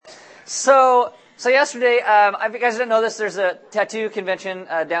So yesterday, if you guys didn't know this, there's a tattoo convention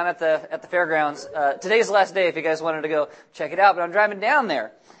down at the fairgrounds. Today's the last day if you guys wanted to go check it out. But I'm driving down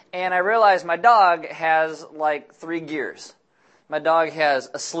there, and I realized my dog has like 3 gears. My dog has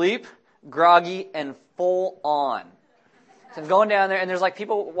asleep, groggy, and full on. So I'm going down there, and there's like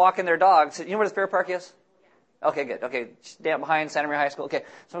people walking their dogs. You know where the fair park is? Okay, good. Okay, down behind Santa Maria High School. Okay,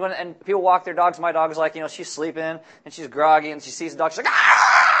 so I'm going, and people walk their dogs. My dog's like, she's sleeping, and she's groggy, and she sees the dog. She's like,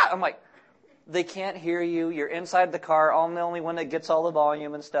 ah! I'm like, they can't hear you. You're inside the car. I'm the only one that gets all the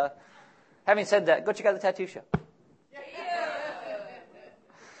volume and stuff. Having said that, go check out the tattoo show.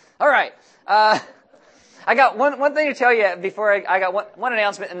 All right. I got one thing to tell you before I got one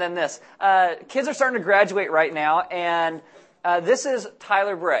announcement and then this. Kids are starting to graduate right now, and this is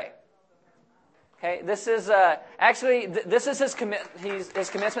Tyler Bray. Okay, this is this is his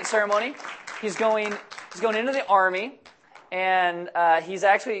commencement ceremony. He's going into the Army, and he's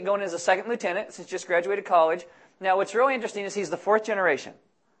actually going as a second lieutenant since he just graduated college. Now, what's really interesting is he's the 4th generation.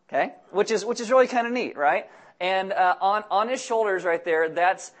 Okay, which is really kind of neat, right? And on his shoulders right there,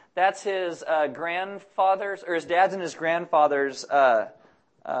 that's his grandfather's, or his dad's and his grandfather's. What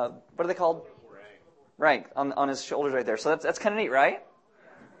are they called? Rank on his shoulders right there. So that's kind of neat, right?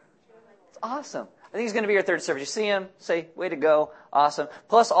 Awesome. I think he's going to be your 3rd service. You see him, say, way to go. Awesome.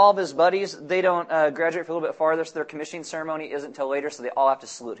 Plus, all of his buddies, they don't graduate for a little bit farther, so their commissioning ceremony isn't until later, so they all have to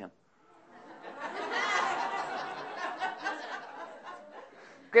salute him.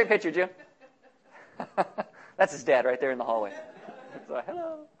 Great picture, Jim. That's his dad right there in the hallway. So,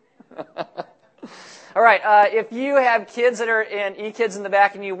 hello. All right, if you have kids that are in eKids in the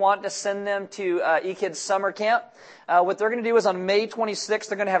back and you want to send them to eKids summer camp, what they're going to do is on May 26th,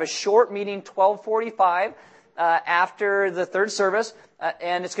 they're going to have a short meeting, 12:45, after the 3rd service,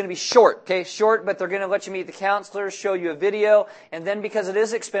 and it's going to be short, okay? Short, but they're going to let you meet the counselors, show you a video, and then because it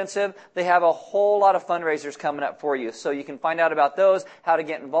is expensive, they have a whole lot of fundraisers coming up for you. So you can find out about those, how to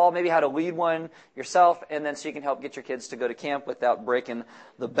get involved, maybe how to lead one yourself, and then so you can help get your kids to go to camp without breaking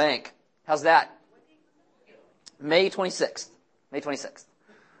the bank. How's that? May 26th. May 26th.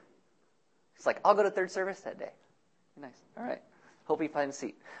 It's like, I'll go to 3rd service that day. Nice. All right. Hope you find a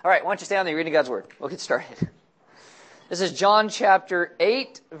seat. All right, why don't you stay down there reading God's Word. We'll get started. This is John chapter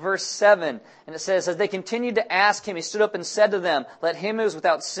 8, verse 7. And it says, as they continued to ask him, he stood up and said to them, let him who is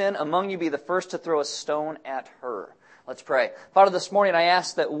without sin among you be the first to throw a stone at her. Let's pray. Father, this morning I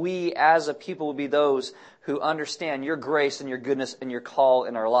ask that we as a people will be those who understand your grace and your goodness and your call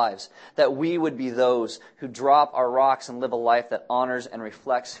in our lives. That we would be those who drop our rocks and live a life that honors and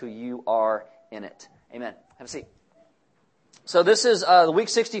reflects who you are in it. Amen. Have a seat. So this is the week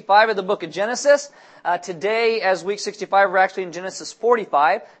 65 of the book of Genesis. Today, as week 65, we're actually in Genesis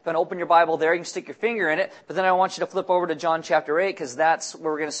 45. If you want to open your Bible there, you can stick your finger in it. But then I want you to flip over to John chapter 8, because that's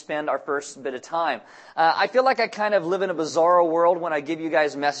where we're going to spend our first bit of time. I feel like I kind of live in a bizarro world when I give you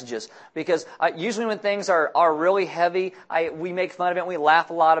guys messages. Because usually when things are really heavy, we make fun of it and we laugh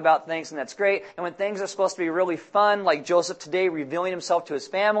a lot about things, and that's great. And when things are supposed to be really fun, like Joseph today revealing himself to his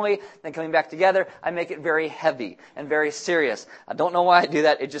family, then coming back together, I make it very heavy and very serious. I don't know why I do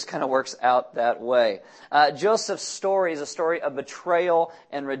that. It just kind of works out that way. Joseph's story is a story of betrayal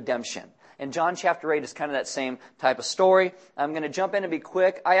and redemption. And John chapter 8 is kind of that same type of story. I'm going to jump in and be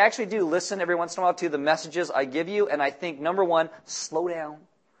quick. I actually do listen every once in a while to the messages I give you, and I think, number one, slow down.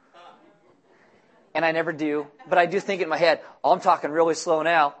 And I never do, but I do think in my head, I'm talking really slow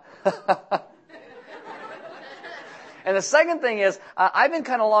now. And the second thing is, I've been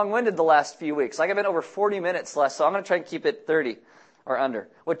kind of long-winded the last few weeks. Like I've been over 40 minutes less, so I'm going to try and keep it 30 or under.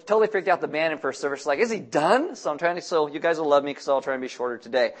 Which totally freaked out the band in first service. Like, is he done? So you guys will love me because I'll try and be shorter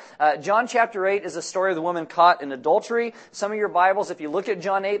today. John chapter 8 is the story of the woman caught in adultery. Some of your Bibles, if you look at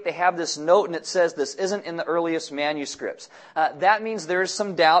John 8, they have this note and it says this isn't in the earliest manuscripts. That means there is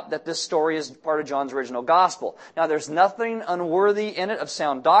some doubt that this story is part of John's original gospel. Now, there's nothing unworthy in it of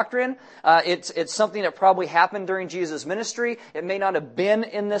sound doctrine. It's something that probably happened during Jesus' ministry. It may not have been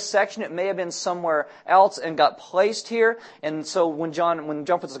in this section. It may have been somewhere else and got placed here. And so when John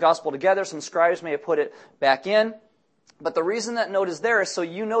puts the gospel together, some scribes may have put it back in. But the reason that note is there is so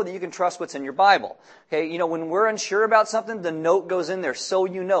you know that you can trust what's in your Bible. Okay, when we're unsure about something, the note goes in there so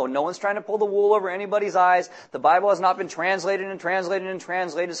you know. No one's trying to pull the wool over anybody's eyes. The Bible has not been translated,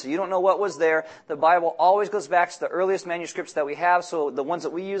 so you don't know what was there. The Bible always goes back to the earliest manuscripts that we have. So the ones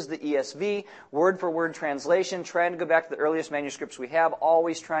that we use, the ESV, word for word translation, trying to go back to the earliest manuscripts we have,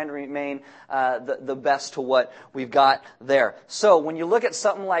 always trying to remain the best to what we've got there. So when you look at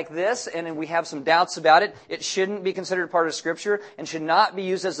something like this and we have some doubts about it, it shouldn't be considered part of Scripture and should not be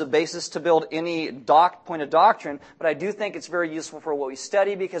used as the basis to build any point of doctrine, but I do think it's very useful for what we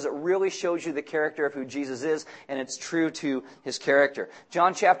study because it really shows you the character of who Jesus is, and it's true to His character.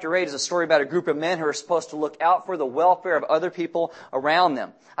 John chapter 8 is a story about a group of men who are supposed to look out for the welfare of other people around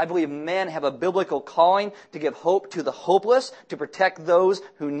them. I believe men have a biblical calling to give hope to the hopeless, to protect those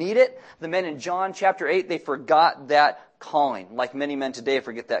who need it. The men in John chapter 8, they forgot that calling, like many men today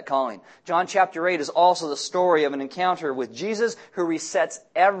forget that calling. John chapter 8 is also the story of an encounter with Jesus who resets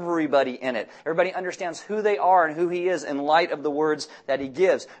everybody in it. Everybody understands who they are and who He is in light of the words that He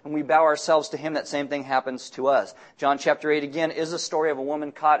gives. When we bow ourselves to Him, that same thing happens to us. John chapter 8 again is a story of a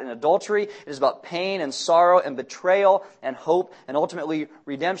woman caught in adultery. It is about pain and sorrow and betrayal and hope and ultimately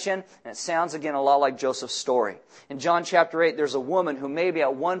redemption. And it sounds again a lot like Joseph's story. In John chapter 8, there's a woman who maybe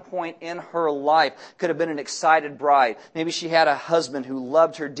at one point in her life could have been an excited bride. Maybe she had a husband who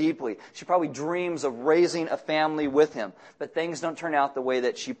loved her deeply. She probably dreams of raising a family with him. But things don't turn out the way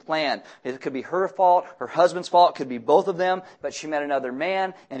that she planned. It could be her fault, her husband's fault. It could be both of them. But she met another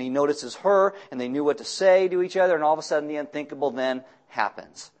man, and he notices her, and they knew what to say to each other, and all of a sudden the unthinkable then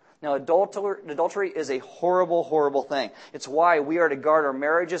happens. Now, adultery is a horrible, horrible thing. It's why we are to guard our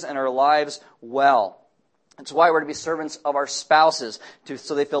marriages and our lives well. It's why we're to be servants of our spouses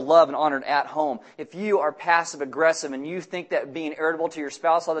so they feel loved and honored at home. If you are passive-aggressive and you think that being irritable to your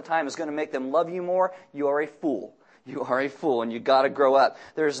spouse all the time is going to make them love you more, you are a fool. You are a fool, and you've got to grow up.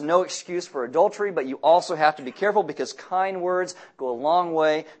 There's no excuse for adultery, but you also have to be careful because kind words go a long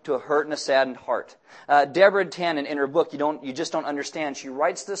way to a hurt and a saddened heart. Deborah Tannen, in her book, You Just Don't Understand, she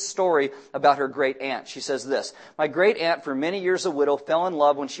writes this story about her great aunt. She says this: "My great aunt, for many years a widow, fell in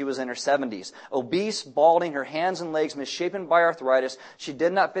love when she was in her 70s. Obese, balding, her hands and legs misshapen by arthritis, she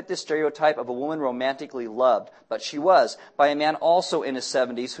did not fit the stereotype of a woman romantically loved. But she was, by a man also in his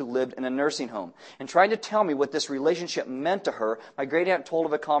 70s who lived in a nursing home. In trying to tell me what this relationship meant to her, my great aunt told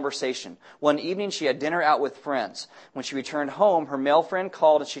of a conversation. One evening she had dinner out with friends. When she returned home, her male friend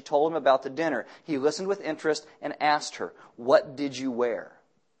called and she told him about the dinner. He listened with interest and asked her, 'What did you wear?'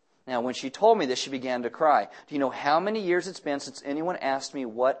 Now, when she told me this, she began to cry. 'Do you know how many years it's been since anyone asked me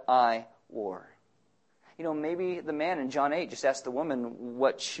what I wore?'" You know, maybe the man in John 8 just asked the woman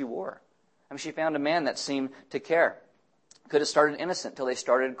what she wore. I mean, she found a man that seemed to care. Could have started innocent till they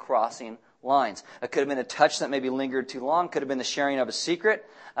started crossing lines. It could have been a touch that maybe lingered too long. Could have been the sharing of a secret.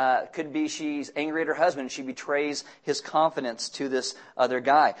 Could be she's angry at her husband and she betrays his confidence to this other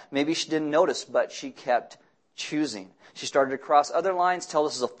guy. Maybe she didn't notice, but she kept choosing. She started to cross other lines till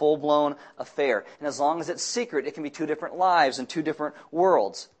this is a full-blown affair. And as long as it's secret, it can be two different lives and two different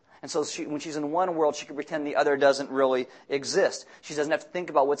worlds. And so when she's in one world, she can pretend the other doesn't really exist. She doesn't have to think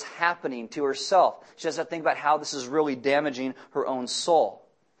about what's happening to herself. She doesn't have to think about how this is really damaging her own soul.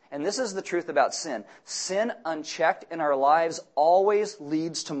 And this is the truth about sin. Sin unchecked in our lives always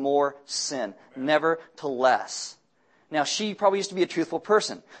leads to more sin, never to less. Now, she probably used to be a truthful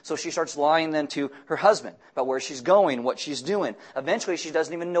person, so she starts lying then to her husband about where she's going, what she's doing. Eventually, she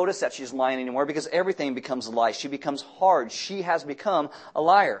doesn't even notice that she's lying anymore because everything becomes a lie. She becomes hard. She has become a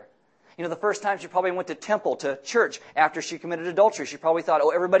liar. You know, the first time she probably went to church after she committed adultery, she probably thought, oh,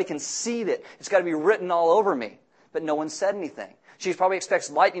 everybody can see that. It's got to be written all over me. But no one said anything. She probably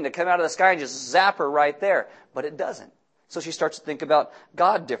expects lightning to come out of the sky and just zap her right there. But it doesn't. So she starts to think about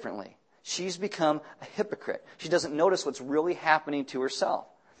God differently. She's become a hypocrite. She doesn't notice what's really happening to herself.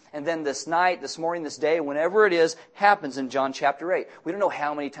 And then this night, this morning, this day, whenever it is, happens in John chapter 8. We don't know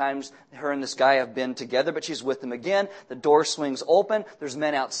how many times her and this guy have been together, but she's with him again. The door swings open. There's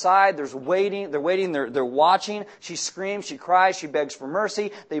men outside. They're waiting, they're watching. She screams, she cries, she begs for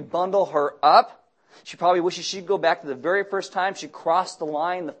mercy. They bundle her up. She probably wishes she'd go back to the very first time she crossed the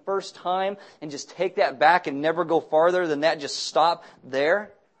line the first time and just take that back and never go farther than that, just stop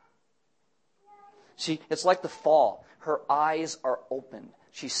there. It's like the fall. Her eyes are opened.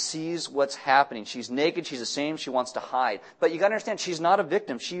 She sees what's happening. She's naked. She's ashamed. She wants to hide. But you got to understand, she's not a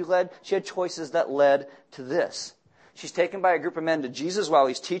victim. She had choices that led to this. She's taken by a group of men to Jesus while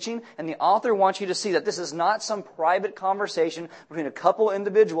he's teaching, and the author wants you to see that this is not some private conversation between a couple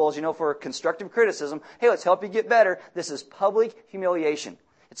individuals, for constructive criticism. Hey, let's help you get better. This is public humiliation.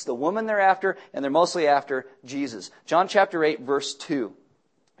 It's the woman they're after, and they're mostly after Jesus. John chapter 8, verse 2.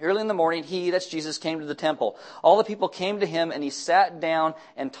 Early in the morning, that's Jesus, came to the temple. All the people came to him, and he sat down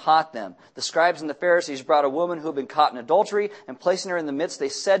and taught them. The scribes and the Pharisees brought a woman who had been caught in adultery, and placing her in the midst, they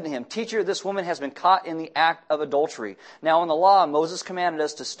said to him, "Teacher, this woman has been caught in the act of adultery. Now in the law, Moses commanded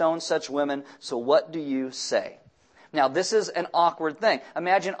us to stone such women, so what do you say?" Now, this is an awkward thing.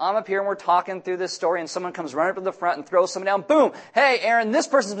 Imagine I'm up here and we're talking through this story and someone comes running up to the front and throws someone down. Boom! Hey, Aaron, this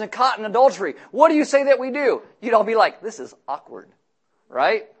person's been caught in adultery. What do you say that we do? You'd all be like, this is awkward.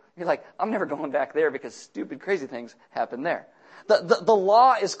 Right? You're like, I'm never going back there because stupid, crazy things happen there. The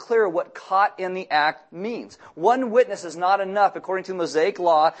law is clear what caught in the act means. One witness is not enough, according to the Mosaic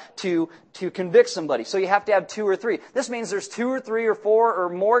law, to convict somebody. So you have to have 2 or 3. This means there's 2 or 3 or 4 or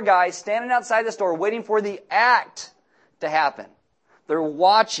more guys standing outside this door waiting for the act to happen. They're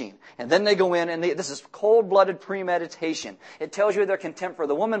watching. And then they go in and this is cold-blooded premeditation. It tells you their contempt for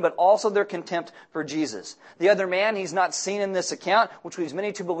the woman, but also their contempt for Jesus. The other man, he's not seen in this account, which leads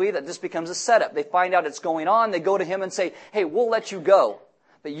many to believe that this becomes a setup. They find out it's going on. They go to him and say, hey, we'll let you go,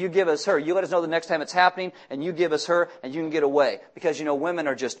 but you give us her. You let us know the next time it's happening, and you give us her, and you can get away. Because, women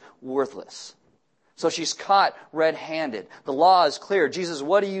are just worthless. So she's caught red-handed. The law is clear. Jesus,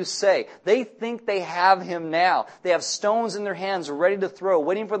 what do you say? They think they have him now. They have stones in their hands ready to throw,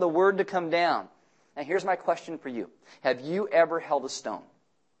 waiting for the word to come down. Now here's my question for you. Have you ever held a stone?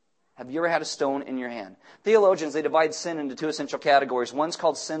 Have you ever had a stone in your hand? Theologians, they divide sin into 2 essential categories. One's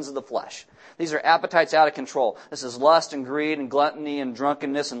called sins of the flesh. These are appetites out of control. This is lust and greed and gluttony and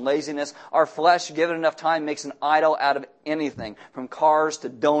drunkenness and laziness. Our flesh, given enough time, makes an idol out of anything, from cars to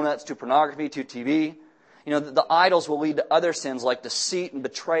donuts to pornography to TV. The idols will lead to other sins like deceit and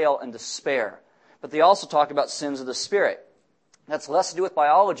betrayal and despair. But they also talk about sins of the spirit. That's less to do with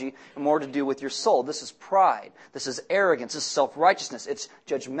biology and more to do with your soul. This is pride. This is arrogance. This is self-righteousness. It's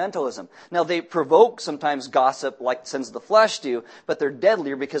judgmentalism. Now, they provoke sometimes gossip like sins of the flesh do, but they're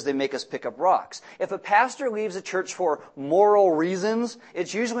deadlier because they make us pick up rocks. If a pastor leaves a church for moral reasons,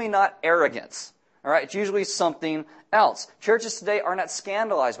 it's usually not arrogance. All right? It's usually something else. Churches today are not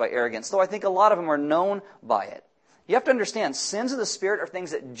scandalized by arrogance, though I think a lot of them are known by it. You have to understand, sins of the spirit are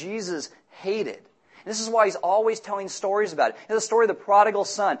things that Jesus hated. This is why he's always telling stories about it. The story of the prodigal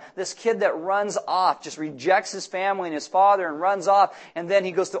son, this kid that runs off, just rejects his family and his father and runs off, and then he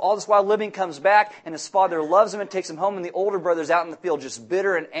goes through all this wild living, comes back, and his father loves him and takes him home, and the older brother's out in the field just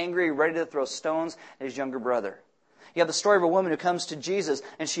bitter and angry, ready to throw stones at his younger brother. You have the story of a woman who comes to Jesus,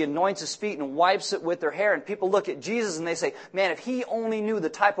 and she anoints his feet and wipes it with her hair, and people look at Jesus and they say, man, if he only knew the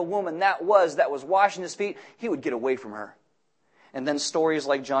type of woman that was washing his feet, he would get away from her. And then stories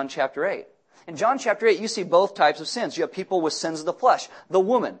like John chapter 8. In John chapter 8, you see both types of sins. You have people with sins of the flesh. The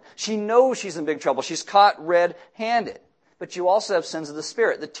woman, she knows she's in big trouble. She's caught red-handed. But you also have sins of the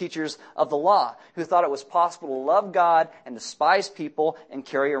spirit, the teachers of the law, who thought it was possible to love God and despise people and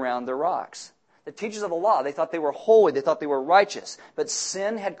carry around their rocks. The teachers of the law, they thought they were holy, they thought they were righteous. But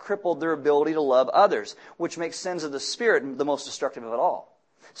sin had crippled their ability to love others, which makes sins of the spirit the most destructive of it all.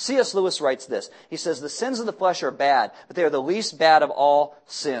 C.S. Lewis writes this. He says, the sins of the flesh are bad, but they are the least bad of all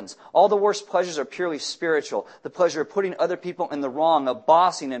sins. All the worst pleasures are purely spiritual. The pleasure of putting other people in the wrong, of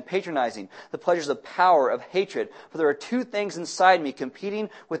bossing and patronizing. The pleasures of power, of hatred. For there are 2 things inside me competing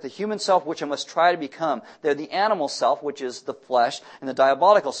with the human self which I must try to become. They're the animal self, which is the flesh, and the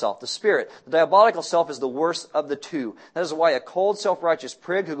diabolical self, the spirit. The diabolical self is the worst of the 2. That is why a cold, self-righteous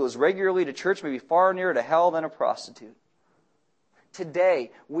prig who goes regularly to church may be far nearer to hell than a prostitute.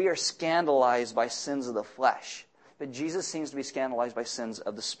 Today, we are scandalized by sins of the flesh, but Jesus seems to be scandalized by sins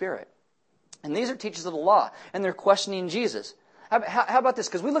of the spirit. And these are teachers of the law, and they're questioning Jesus. How about this?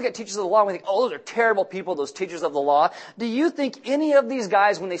 Because we look at teachers of the law and we think, oh, those are terrible people, those teachers of the law. Do you think any of these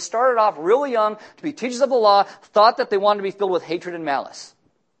guys, when they started off really young to be teachers of the law, thought that they wanted to be filled with hatred and malice?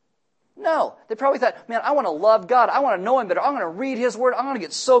 No. They probably thought, man, I want to love God. I want to know Him better. I'm going to read His Word. I'm going to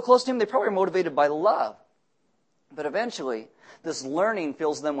get so close to Him. They probably were motivated by love. But eventually, this learning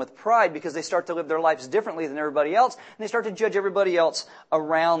fills them with pride because they start to live their lives differently than everybody else, and they start to judge everybody else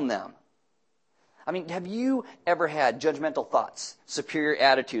around them. I mean, have you ever had judgmental thoughts, superior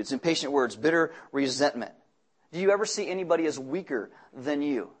attitudes, impatient words, bitter resentment? Do you ever see anybody as weaker than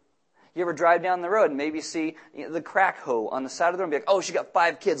you? You ever drive down the road and maybe see the crack hoe on the side of the road and be like, oh, she got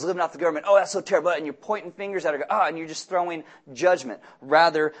 5 kids living off the government. Oh, that's so terrible. And you're pointing fingers at her, and you're just throwing judgment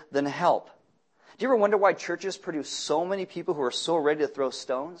rather than help. Do you ever wonder why churches produce so many people who are so ready to throw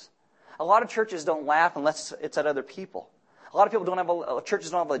stones? A lot of churches don't laugh unless it's at other people. A lot of people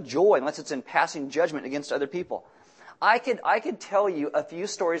churches don't have a joy unless it's in passing judgment against other people. I could tell you a few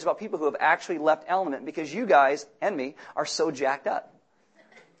stories about people who have actually left Element because you guys and me are so jacked up.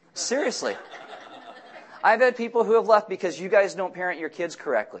 Seriously. I've had people who have left because you guys don't parent your kids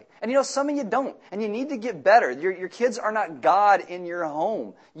correctly. And some of you don't. And you need to get better. Your kids are not God in your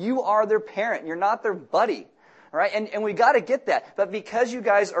home. You are their parent. You're not their buddy. All right? And we got to get that. But because you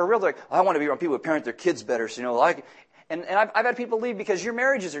guys are real, like, I want to be around people who parent their kids better. So, and I've had people leave because your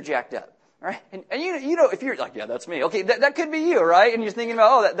marriages are jacked up. Right? And you know, if you're like, yeah, that's me. Okay, that could be you, right? And you're thinking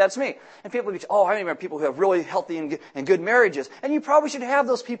about, oh, that's me. And people would be, I remember people who have really healthy and good marriages. And you probably should have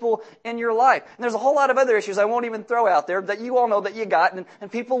those people in your life. And there's a whole lot of other issues I won't even throw out there that you all know that you got,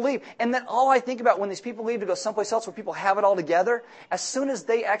 and people leave. And then all I think about when these people leave to go someplace else where people have it all together, as soon as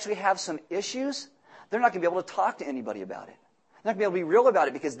they actually have some issues, they're not going to be able to talk to anybody about it. They're not going to be able to be real about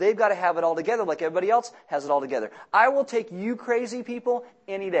it because they've got to have it all together like everybody else has it all together. I will take you crazy people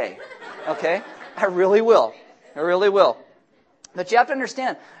any day. Okay? I really will. I really will. But you have to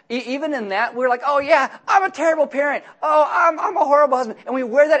understand, even in that, we're like, oh yeah, I'm a terrible parent. Oh, I'm a horrible husband. And we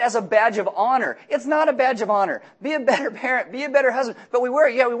wear that as a badge of honor. It's not a badge of honor. Be a better parent. Be a better husband. But we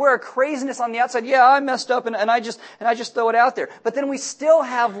wear a craziness on the outside. Yeah, I messed up and I just throw it out there. But then we still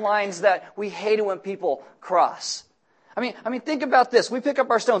have lines that we hate it when people cross. I mean, think about this. We pick up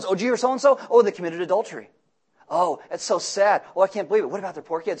our stones. Oh, gee, or so-and-so? Oh, they committed adultery. Oh, it's so sad. Oh, I can't believe it. What about their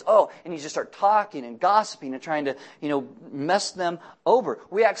poor kids? Oh, and you just start talking and gossiping and trying to, mess them over.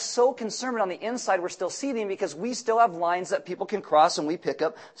 We act so concerned, but on the inside we're still seething because we still have lines that people can cross and we pick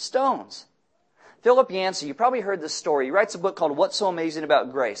up stones. Philip Yancey, you probably heard this story. He writes a book called What's So Amazing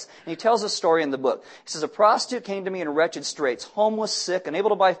About Grace. And he tells this story in the book. He says, a prostitute came to me in wretched straits, homeless, sick,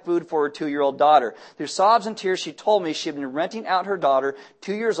 unable to buy food for her 2-year-old daughter. Through sobs and tears, she told me she had been renting out her daughter,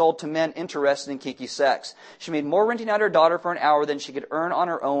 2 years old, to men interested in kinky sex. She made more renting out her daughter for an hour than she could earn on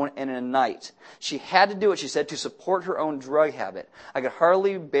her own in a night. She had to do it, she said, to support her own drug habit. I could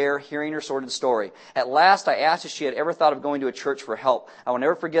hardly bear hearing her sordid story. At last, I asked if she had ever thought of going to a church for help. I will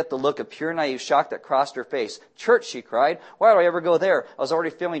never forget the look of pure naive shock that crossed her face. Church, she cried. Why would I ever go there? I was already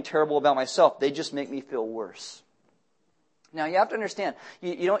feeling terrible about myself. They just make me feel worse. Now, you have to understand,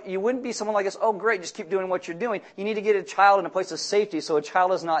 you wouldn't be someone like this, oh, great, just keep doing what you're doing. You need to get a child in a place of safety so a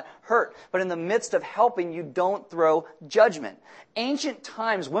child is not hurt. But in the midst of helping, you don't throw judgment. Ancient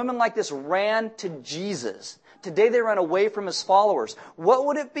times, women like this ran to Jesus. Today, they run away from his followers. What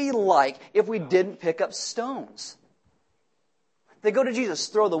would it be like if we didn't pick up stones? They go to Jesus,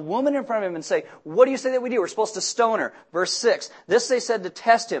 throw the woman in front of him and say, what do you say that we do? We're supposed to stone her. Verse 6, this they said to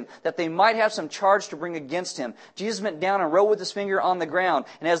test him, that they might have some charge to bring against him. Jesus bent down and wrote with his finger on the ground.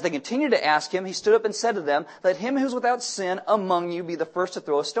 And as they continued to ask him, he stood up and said to them, let him who's without sin among you be the first to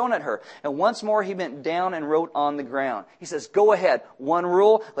throw a stone at her. And once more he bent down and wrote on the ground. He says, go ahead. One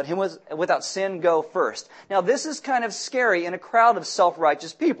rule, let him without sin go first. Now this is kind of scary in a crowd of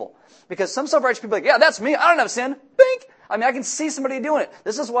self-righteous people. Because some self-righteous people are like, yeah, that's me. I don't have sin. Bink! I mean, I can see somebody doing it.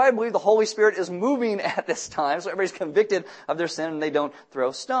 This is why I believe the Holy Spirit is moving at this time, so everybody's convicted of their sin and they don't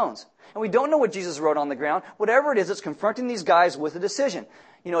throw stones. And we don't know what Jesus wrote on the ground. Whatever it is, it's confronting these guys with a decision.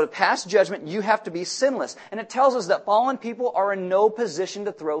 To pass judgment, you have to be sinless. And it tells us that fallen people are in no position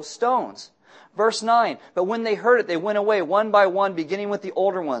to throw stones. Verse 9, but when they heard it, they went away one by one, beginning with the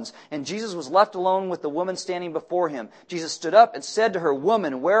older ones. And Jesus was left alone with the woman standing before him. Jesus stood up and said to her,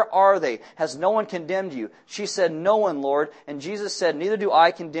 woman, where are they? Has no one condemned you? She said, no one, Lord. And Jesus said, neither do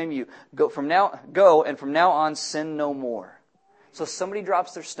I condemn you. Go, and from now on, sin no more. So somebody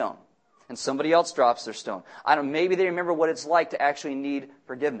drops their stone, and somebody else drops their stone. Maybe they remember what it's like to actually need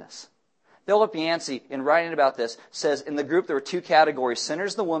forgiveness. Philip Yancey, in writing about this, says in the group there were 2 categories,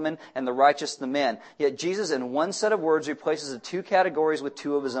 sinners the women and the righteous the men. Yet Jesus, in one set of words, replaces the 2 categories with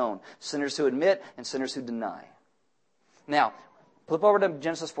 2 of his own, sinners who admit and sinners who deny. Now, flip over to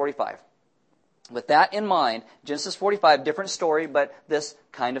Genesis 45. With that in mind, Genesis 45, different story, but this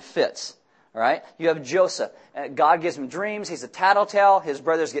kind of fits. All right? You have Joseph. God gives him dreams. He's a tattletale. His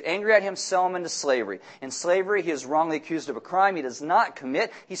brothers get angry at him, sell him into slavery. In slavery, he is wrongly accused of a crime he does not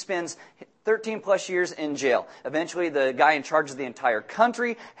commit. He spends 13 plus years in jail. Eventually, the guy in charge of the entire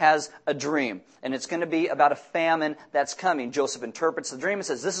country has a dream. And it's going to be about a famine that's coming. Joseph interprets the dream and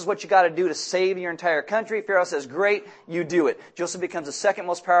says, this is what you got to do to save your entire country. Pharaoh says, great, you do it. Joseph becomes the second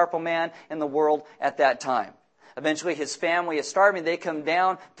most powerful man in the world at that time. Eventually, his family is starving. They come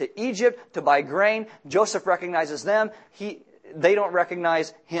down to Egypt to buy grain. Joseph recognizes them. They don't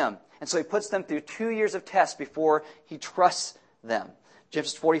recognize him. And so he puts them through 2 years of tests before he trusts them.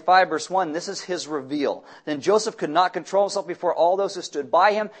 Genesis 45, verse 1, this is his reveal. Then Joseph could not control himself before all those who stood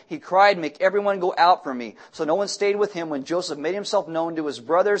by him. He cried, make everyone go out from me. So no one stayed with him when Joseph made himself known to his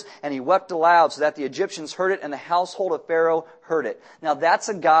brothers, and he wept aloud so that the Egyptians heard it and the household of Pharaoh heard it. Now that's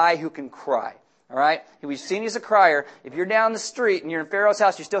a guy who can cry. All right? We've seen he's a crier. If you're down the street and you're in Pharaoh's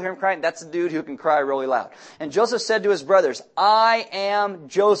house, you still hear him crying, that's a dude who can cry really loud. And Joseph said to his brothers, I am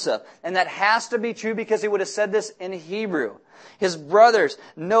Joseph. And that has to be true because he would have said this in Hebrew. His brothers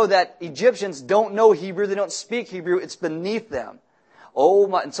know that Egyptians don't know Hebrew. They don't speak Hebrew. It's beneath them. Oh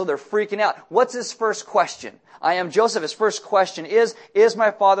my, and so they're freaking out. What's his first question? I am Joseph. His first question is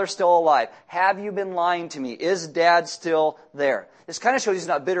my father still alive? Have you been lying to me? Is Dad still there? This kind of shows he's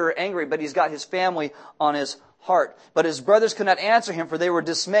not bitter or angry, but he's got his family on his heart. But his brothers could not answer him, for they were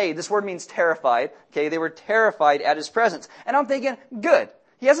dismayed. This word means terrified. Okay, they were terrified at his presence. And I'm thinking, good.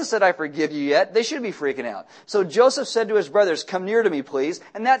 He hasn't said, I forgive you yet. They should be freaking out. So Joseph said to his brothers, come near to me, please.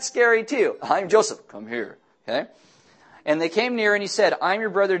 And that's scary too. I'm Joseph. Come here. Okay? And they came near, and he said, I am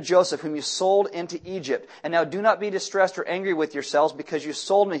your brother Joseph, whom you sold into Egypt. And now do not be distressed or angry with yourselves, because you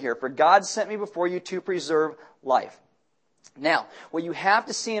sold me here. For God sent me before you to preserve life. Now, what you have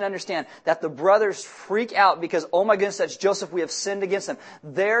to see and understand, that the brothers freak out because, oh my goodness, that's Joseph, we have sinned against them.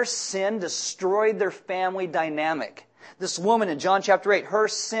 Their sin destroyed their family dynamic. This woman in John chapter 8, her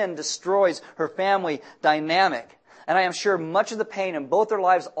sin destroys her family dynamic. And I am sure much of the pain in both their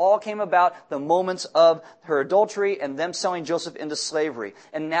lives all came about the moments of her adultery and them selling Joseph into slavery.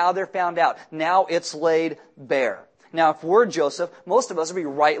 And now they're found out. Now it's laid bare. Now, if we're Joseph, most of us would be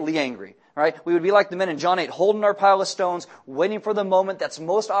rightly angry. Right? We would be like the men in John 8, holding our pile of stones, waiting for the moment that's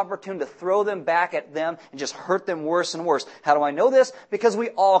most opportune to throw them back at them and just hurt them worse and worse. How do I know this? Because we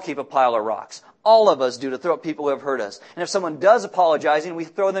all keep a pile of rocks. All of us do, to throw at people who have hurt us. And if someone does apologizing, we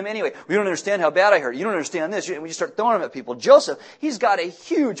throw them anyway. We don't understand how bad I hurt. You don't understand this. And we just start throwing them at people. Joseph, he's got a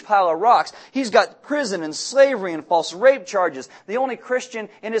huge pile of rocks. He's got prison and slavery and false rape charges. The only Christian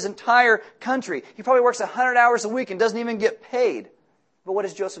in his entire country. He probably works 100 hours a week and doesn't even get paid. But what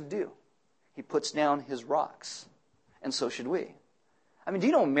does Joseph do? He puts down his rocks. And so should we. I mean, do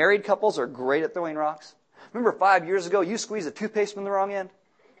you know married couples are great at throwing rocks? Remember 5 years ago, you squeezed a toothpaste from the wrong end?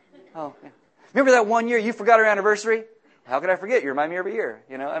 Oh, yeah. Remember that one year you forgot our anniversary? How could I forget? You remind me every year.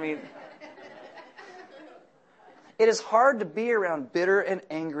 You know, I mean, it is hard to be around bitter and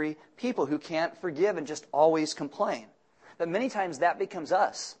angry people who can't forgive and just always complain. But many times that becomes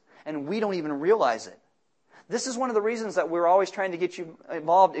us, and we don't even realize it. This is one of the reasons that we're always trying to get you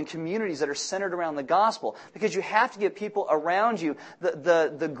involved in communities that are centered around the gospel. Because you have to give people around you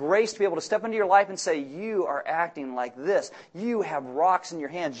the grace to be able to step into your life and say, you are acting like this. You have rocks in your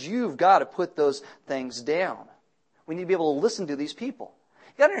hands. You've got to put those things down. We need to be able to listen to these people.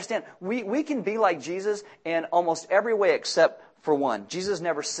 You've got to understand, we can be like Jesus in almost every way except for one. Jesus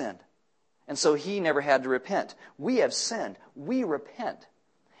never sinned. And so He never had to repent. We have sinned. We repent.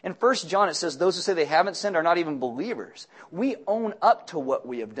 In 1 John it says, those who say they haven't sinned are not even believers. We own up to what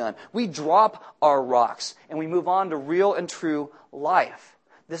we have done. We drop our rocks and we move on to real and true life.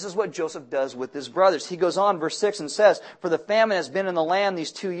 This is what Joseph does with his brothers. He goes on, verse 6, and says, for the famine has been in the land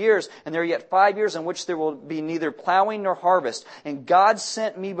these 2 years, and there are yet 5 years in which there will be neither plowing nor harvest. And God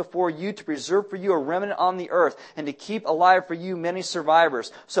sent me before you to preserve for you a remnant on the earth, and to keep alive for you many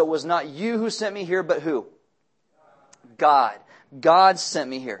survivors. So it was not you who sent me here, but who? God. God sent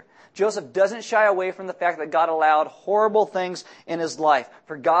me here. Joseph doesn't shy away from the fact that God allowed horrible things in his life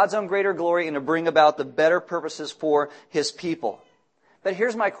for God's own greater glory and to bring about the better purposes for His people. But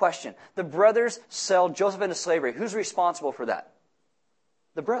here's my question. The brothers sell Joseph into slavery. Who's responsible for that?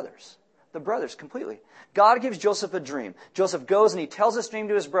 The brothers. The brothers, completely. God gives Joseph a dream. Joseph goes and he tells this dream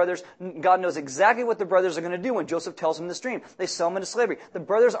to his brothers. God knows exactly what the brothers are going to do when Joseph tells them this dream. They sell him into slavery. The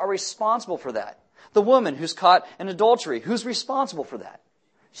brothers are responsible for that. The woman who's caught in adultery, who's responsible for that?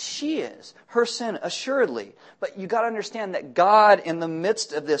 She is. Her sin, assuredly. But you got to understand that God, in the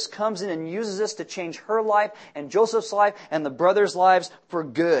midst of this, comes in and uses this to change her life and Joseph's life and the brothers' lives for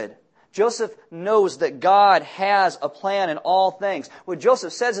good. Joseph knows that God has a plan in all things. What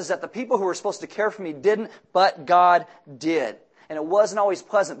Joseph says is that the people who were supposed to care for me didn't, but God did. And it wasn't always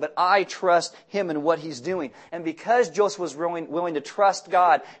pleasant, but I trust Him and what He's doing. And because Joseph was willing to trust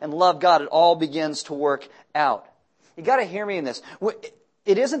God and love God, it all begins to work out. You got to hear me in this.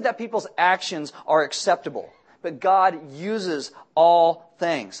 It isn't that people's actions are acceptable, but God uses all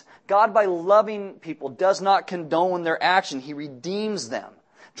things. God, by loving people, does not condone their action. He redeems them.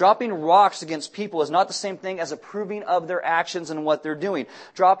 Dropping rocks against people is not the same thing as approving of their actions and what they're doing.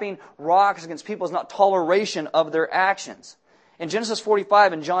 Dropping rocks against people is not toleration of their actions. In Genesis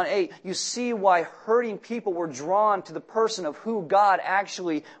 45 and John 8, you see why hurting people were drawn to the person of who God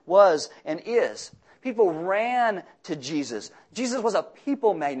actually was and is. People ran to Jesus. Jesus was a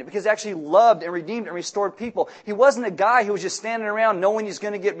people magnet because He actually loved and redeemed and restored people. He wasn't a guy who was just standing around knowing he's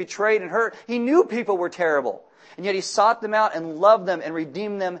going to get betrayed and hurt. He knew people were terrible. And yet He sought them out and loved them and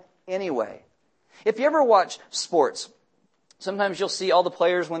redeemed them anyway. If you ever watch sports, sometimes you'll see all the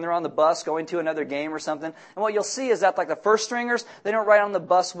players when they're on the bus going to another game or something. And what you'll see is that like the first stringers, they don't ride on the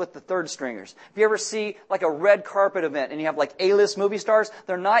bus with the third stringers. If you ever see like a red carpet event and you have like A-list movie stars,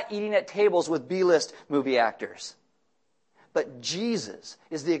 they're not eating at tables with B-list movie actors. But Jesus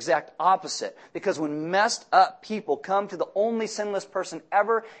is the exact opposite. Because when messed up people come to the only sinless person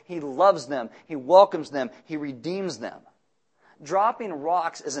ever, He loves them, He welcomes them, He redeems them. Dropping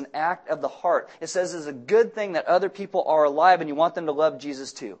rocks is an act of the heart. It says it's a good thing that other people are alive and you want them to love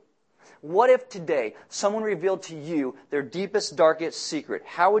Jesus too. What if today someone revealed to you their deepest, darkest secret?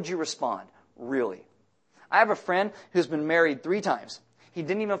 How would you respond? Really? I have a friend who's been married 3 times. He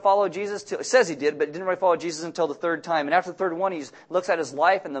didn't even follow Jesus till, it says he did, but didn't really follow Jesus until the 3rd time. And after the 3rd one, he looks at his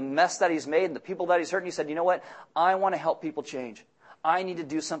life and the mess that he's made and the people that he's hurt, and he said, you know what? I want to help people change. I need to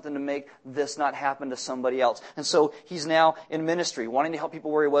do something to make this not happen to somebody else. And so he's now in ministry, wanting to help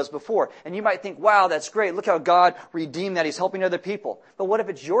people where he was before. And you might think, wow, that's great. Look how God redeemed that. He's helping other people. But what if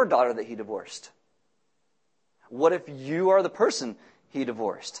it's your daughter that he divorced? What if you are the person he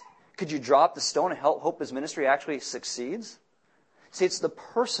divorced? Could you drop the stone and hope his ministry actually succeeds? See, it's the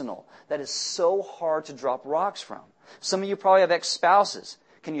personal that is so hard to drop rocks from. Some of you probably have ex-spouses.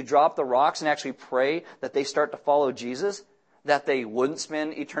 Can you drop the rocks and actually pray that they start to follow Jesus? That they wouldn't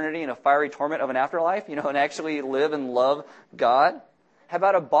spend eternity in a fiery torment of an afterlife, and actually live and love God? How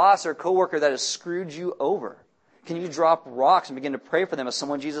about a boss or coworker that has screwed you over? Can you drop rocks and begin to pray for them as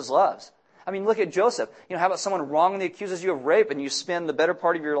someone Jesus loves? I mean, look at Joseph. How about someone wrongly accuses you of rape and you spend the better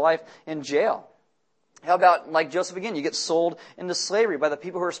part of your life in jail? How about, like Joseph again, you get sold into slavery by the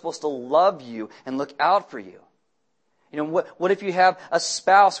people who are supposed to love you and look out for you? What if you have a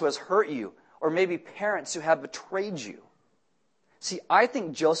spouse who has hurt you, or maybe parents who have betrayed you? See, I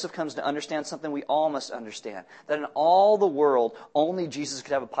think Joseph comes to understand something we all must understand, that in all the world, only Jesus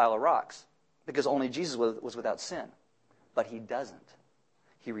could have a pile of rocks, because only Jesus was without sin. But he doesn't.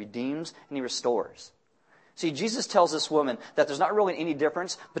 He redeems and he restores. See, Jesus tells this woman that there's not really any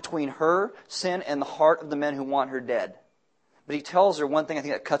difference between her sin and the heart of the men who want her dead. But he tells her one thing I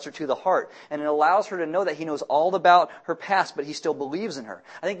think that cuts her to the heart. And it allows her to know that he knows all about her past, but he still believes in her.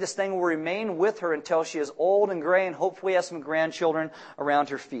 I think this thing will remain with her until she is old and gray and hopefully has some grandchildren around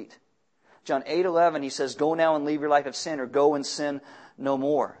her feet. John 8:11, he says, go now and leave your life of sin, or go and sin no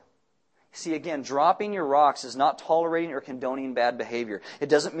more. See, again, dropping your rocks is not tolerating or condoning bad behavior. It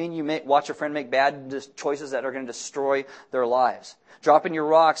doesn't mean you watch a friend make bad choices that are going to destroy their lives. Dropping your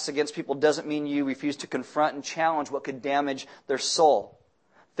rocks against people doesn't mean you refuse to confront and challenge what could damage their soul.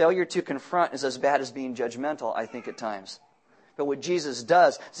 Failure to confront is as bad as being judgmental, I think, at times. But what Jesus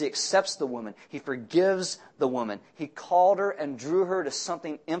does is he accepts the woman. He forgives the woman. He called her and drew her to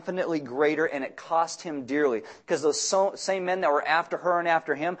something infinitely greater, and it cost him dearly. Because those same men that were after her and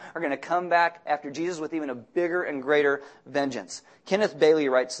after him are going to come back after Jesus with even a bigger and greater vengeance. Kenneth Bailey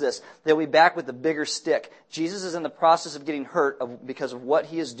writes this: they'll be back with a bigger stick. Jesus is in the process of getting hurt because of what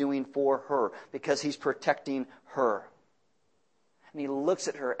he is doing for her, because he's protecting her. And he looks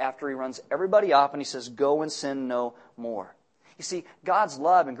at her after he runs everybody off and he says, go and sin no more. You see, God's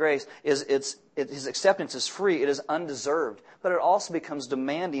love and grace, His acceptance is free. It is undeserved. But it also becomes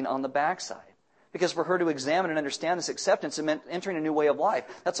demanding on the backside. Because for her to examine and understand this acceptance, it meant entering a new way of life.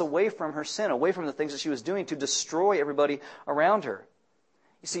 That's away from her sin, away from the things that she was doing to destroy everybody around her.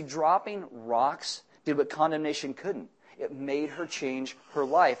 You see, dropping rocks did what condemnation couldn't. It made her change her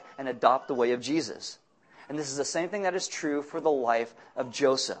life and adopt the way of Jesus. And this is the same thing that is true for the life of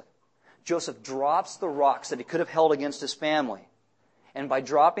Joseph. Joseph drops the rocks that he could have held against his family. And by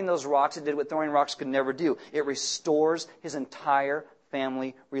dropping those rocks, it did what throwing rocks could never do. It restores his entire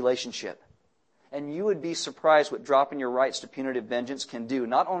family relationship. And you would be surprised what dropping your rights to punitive vengeance can do,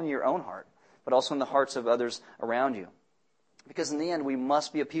 not only in your own heart, but also in the hearts of others around you. Because in the end, we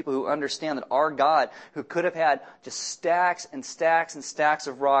must be a people who understand that our God, who could have had just stacks and stacks and stacks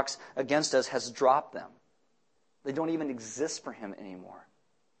of rocks against us, has dropped them. They don't even exist for him anymore.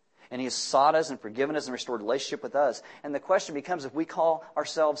 And he has sought us and forgiven us and restored relationship with us. And the question becomes, if we call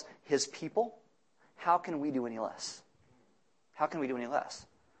ourselves his people, how can we do any less? How can we do any less?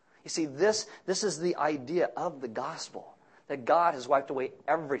 You see, this is the idea of the gospel, that God has wiped away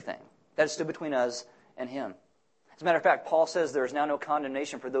everything that stood between us and him. As a matter of fact, Paul says there is now no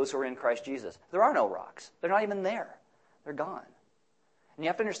condemnation for those who are in Christ Jesus. There are no rocks. They're not even there. They're gone. And you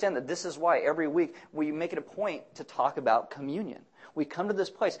have to understand that this is why every week we make it a point to talk about communion. We come to this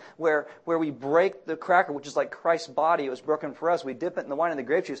place where we break the cracker, which is like Christ's body. It was broken for us. We dip it in the wine and the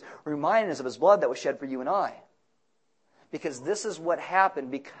grape juice, reminding us of his blood that was shed for you and I. Because this is what happened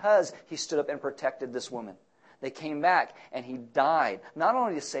because he stood up and protected this woman. They came back and he died, not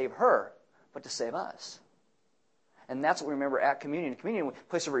only to save her, but to save us. And that's what we remember at communion. Communion, a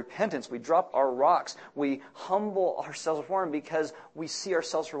place of repentance. We drop our rocks. We humble ourselves before him because we see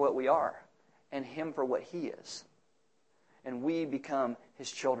ourselves for what we are and him for what he is. And we become his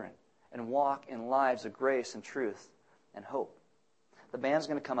children and walk in lives of grace and truth and hope. The band's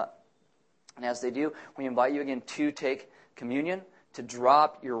going to come up. And as they do, we invite you again to take communion, to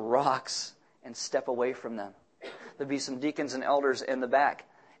drop your rocks and step away from them. There'll be some deacons and elders in the back.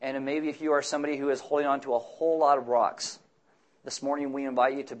 And maybe if you are somebody who is holding on to a whole lot of rocks, this morning we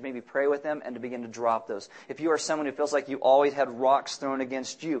invite you to maybe pray with them and to begin to drop those. If you are someone who feels like you always had rocks thrown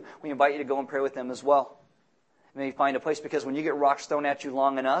against you, we invite you to go and pray with them as well. Maybe find a place, because when you get rocks thrown at you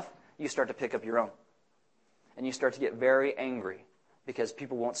long enough, you start to pick up your own. And you start to get very angry because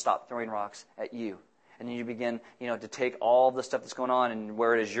people won't stop throwing rocks at you. And then you begin, to take all the stuff that's going on and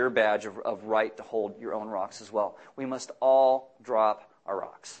wear it as your badge of right to hold your own rocks as well. We must all drop our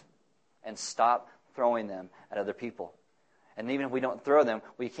rocks and stop throwing them at other people. And even if we don't throw them,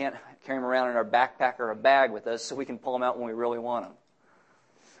 we can't carry them around in our backpack or a bag with us so we can pull them out when we really want them.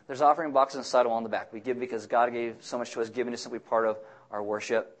 There's offering boxes and sidewall on the back. We give because God gave so much to us. Giving is simply part of our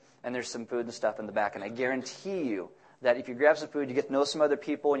worship. And there's some food and stuff in the back. And I guarantee you that if you grab some food, you get to know some other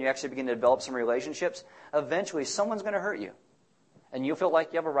people, and you actually begin to develop some relationships, eventually someone's going to hurt you. And you'll feel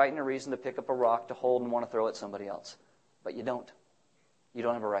like you have a right and a reason to pick up a rock to hold and want to throw at somebody else. But you don't. You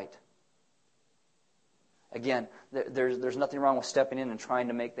don't have a right. Again, there's nothing wrong with stepping in and trying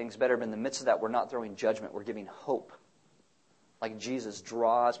to make things better, but in the midst of that, we're not throwing judgment. We're giving hope. Like Jesus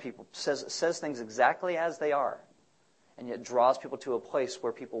draws people, says things exactly as they are, and yet draws people to a place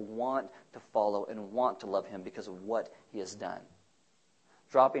where people want to follow and want to love Him because of what He has done.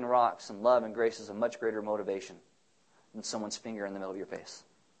 Dropping rocks and love and grace is a much greater motivation than someone's finger in the middle of your face.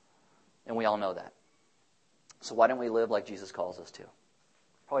 And we all know that. So why don't we live like Jesus calls us to?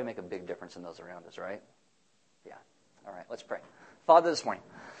 Probably make a big difference in those around us, right? Yeah. All right, let's pray. Father, this morning,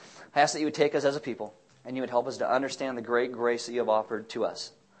 I ask that you would take us as a people and you would help us to understand the great grace that you have offered to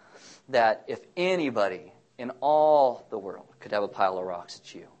us. That if anybody in all the world could have a pile of rocks,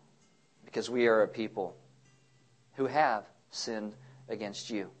 it's you. Because we are a people who have sinned against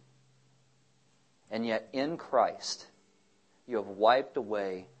you. And yet in Christ, you have wiped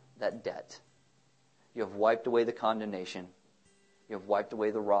away that debt. You have wiped away the condemnation. You have wiped away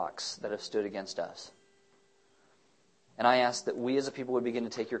the rocks that have stood against us. And I ask that we as a people would begin to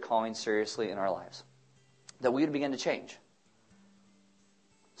take your calling seriously in our lives. That we would begin to change.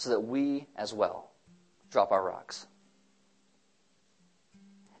 So that we as well drop our rocks.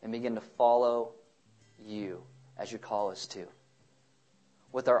 And begin to follow you as you call us to.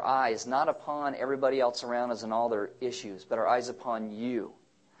 With our eyes not upon everybody else around us and all their issues, but our eyes upon you.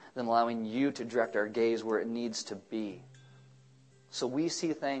 Then allowing you to direct our gaze where it needs to be. So we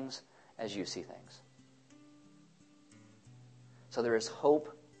see things as you see things. So there is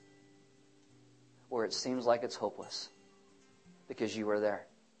hope where it seems like it's hopeless. Because you are there.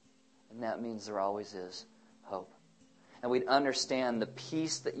 And that means there always is hope. And we'd understand the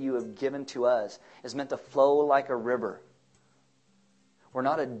peace that you have given to us is meant to flow like a river. We're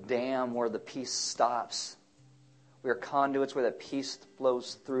not a dam where the peace stops. We are conduits where that peace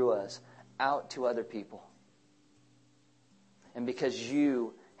flows through us out to other people. And because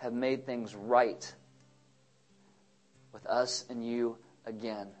you have made things right with us and you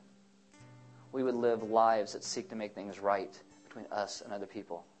again, we would live lives that seek to make things right between us and other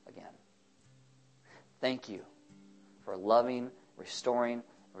people again. Thank you for loving, restoring,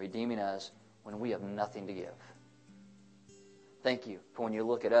 and redeeming us when we have nothing to give. Thank you for when you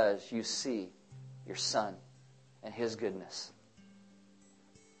look at us, you see your Son and His goodness.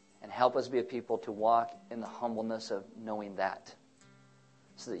 And help us be a people to walk in the humbleness of knowing that,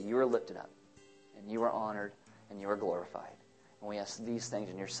 so that you are lifted up, and you are honored, and you are glorified. And we ask these things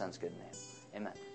in your Son's good name. Amen.